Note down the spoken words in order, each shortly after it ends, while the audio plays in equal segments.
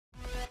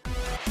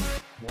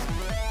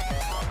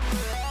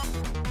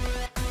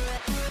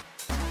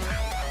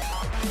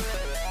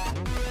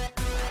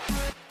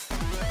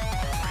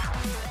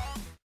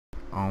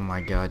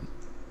my god.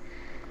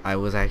 I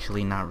was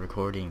actually not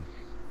recording.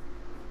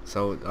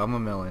 So I'm a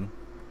melon,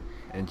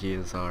 and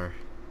GSR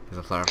is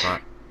a flower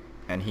pot,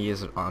 and he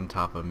is on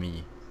top of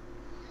me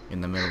in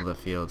the middle of the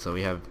field. So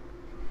we have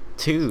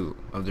two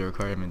of the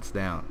requirements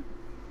down.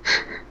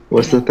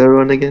 What's the third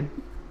one again?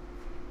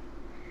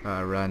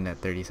 Run at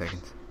 30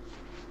 seconds.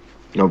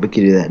 No, we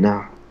can do that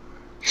now.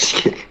 Just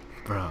kidding.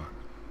 Bro,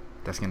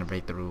 that's gonna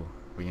break the rule.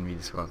 We're gonna be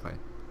disqualified.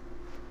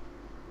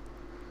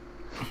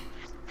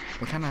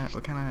 What kind of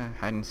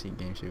hide and seek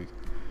game should we?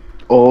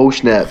 Oh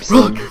snap,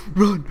 son.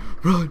 Run!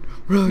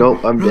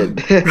 Nope, I'm run,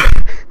 dead.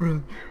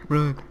 run.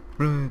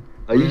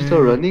 Are you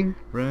still running?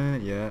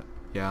 Run, yeah.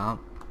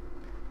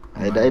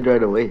 I died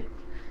right away.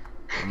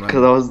 I'm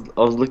Cause running.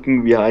 I was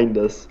looking behind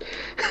us.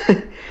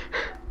 Can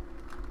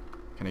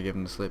I give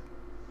him the slip?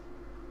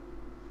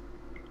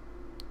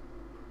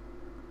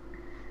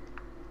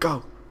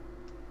 Go!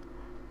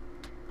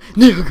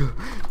 Nigga!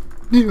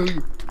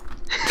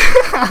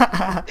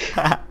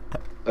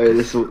 Alright,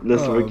 let's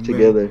work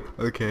together.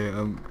 Okay,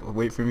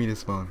 wait for me to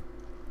spawn.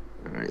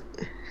 Alright.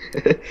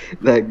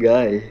 That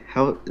guy,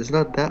 how it's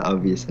not that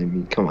obvious, I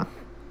mean, come on.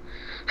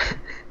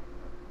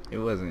 It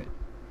wasn't.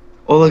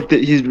 Oh look,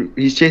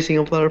 he's chasing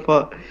a flower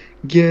pot.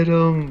 Get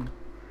him!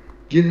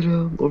 Get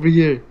him over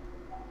here.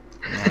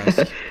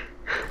 Nice.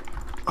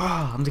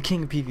 Oh, I'm the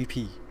king of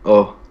PvP.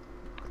 Oh,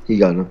 he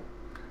got him.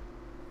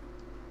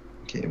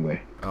 Okay,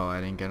 where? Oh, I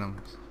didn't get him.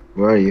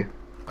 Where are you?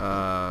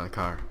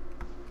 Car.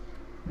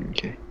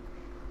 Okay.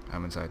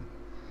 I'm inside.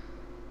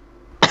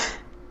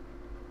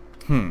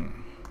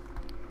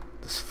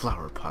 This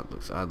flower pot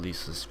looks oddly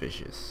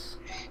suspicious.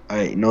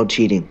 Alright, no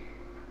cheating.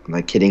 I'm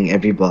like hitting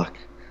every block.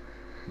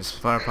 This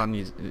flower pot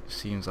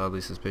seems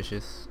oddly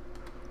suspicious.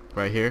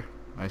 Right here.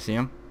 I see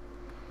him.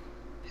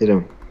 Hit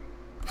him.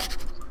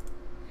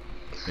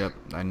 Yep,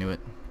 I knew it.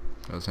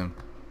 That was him.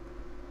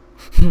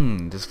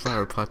 This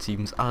flower pot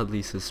seems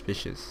oddly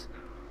suspicious.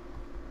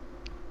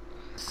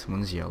 This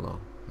one's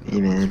yellow. And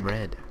Hey, that one's man.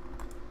 red.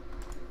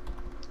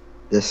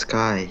 The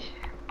sky.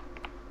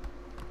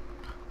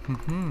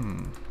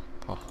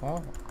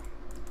 Oh.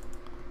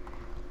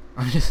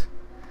 I'm just.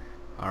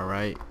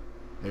 Alright.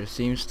 There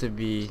seems to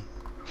be.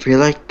 I feel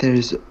like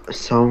there's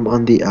some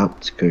on the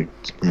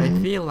outskirts, man.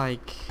 I feel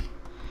like.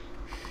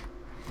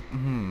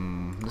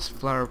 This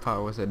flower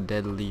pot with a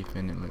dead leaf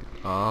in it.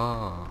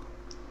 Oh.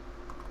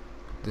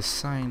 This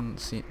sign.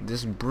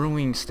 This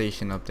brewing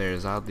station up there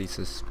is oddly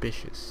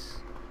suspicious.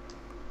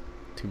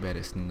 Too bad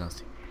it's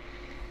nothing.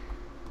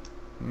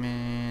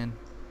 Man.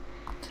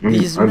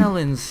 These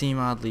melons seem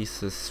oddly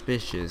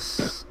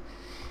suspicious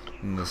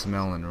in this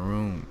melon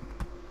room.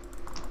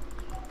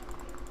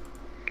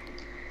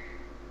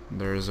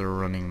 There's a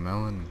running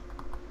melon.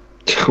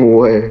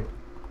 Where?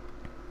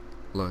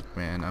 Look,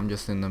 man, I'm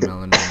just in the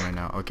melon room right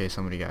now. Okay,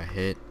 somebody got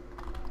hit.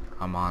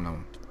 I'm on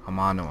him.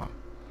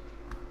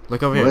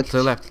 Look over here, to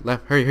the left,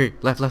 hurry,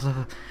 left.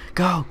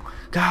 Go!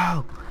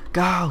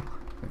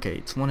 Okay,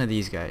 it's one of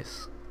these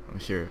guys. I'm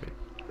sure of it.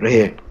 Right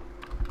here.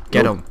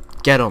 Get him!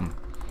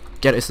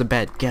 It's the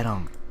bed, get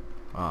him!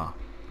 Ah.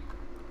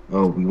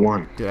 Oh, we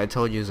won. Dude, I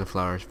told you there's a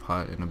flower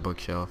pot in a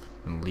bookshelf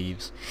and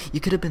leaves. You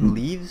could have been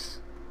leaves?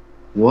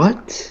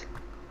 What?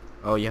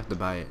 Oh, you have to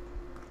buy it.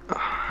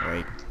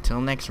 Alright, till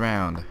next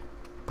round.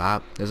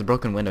 Pop, there's a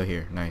broken window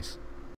here. Nice.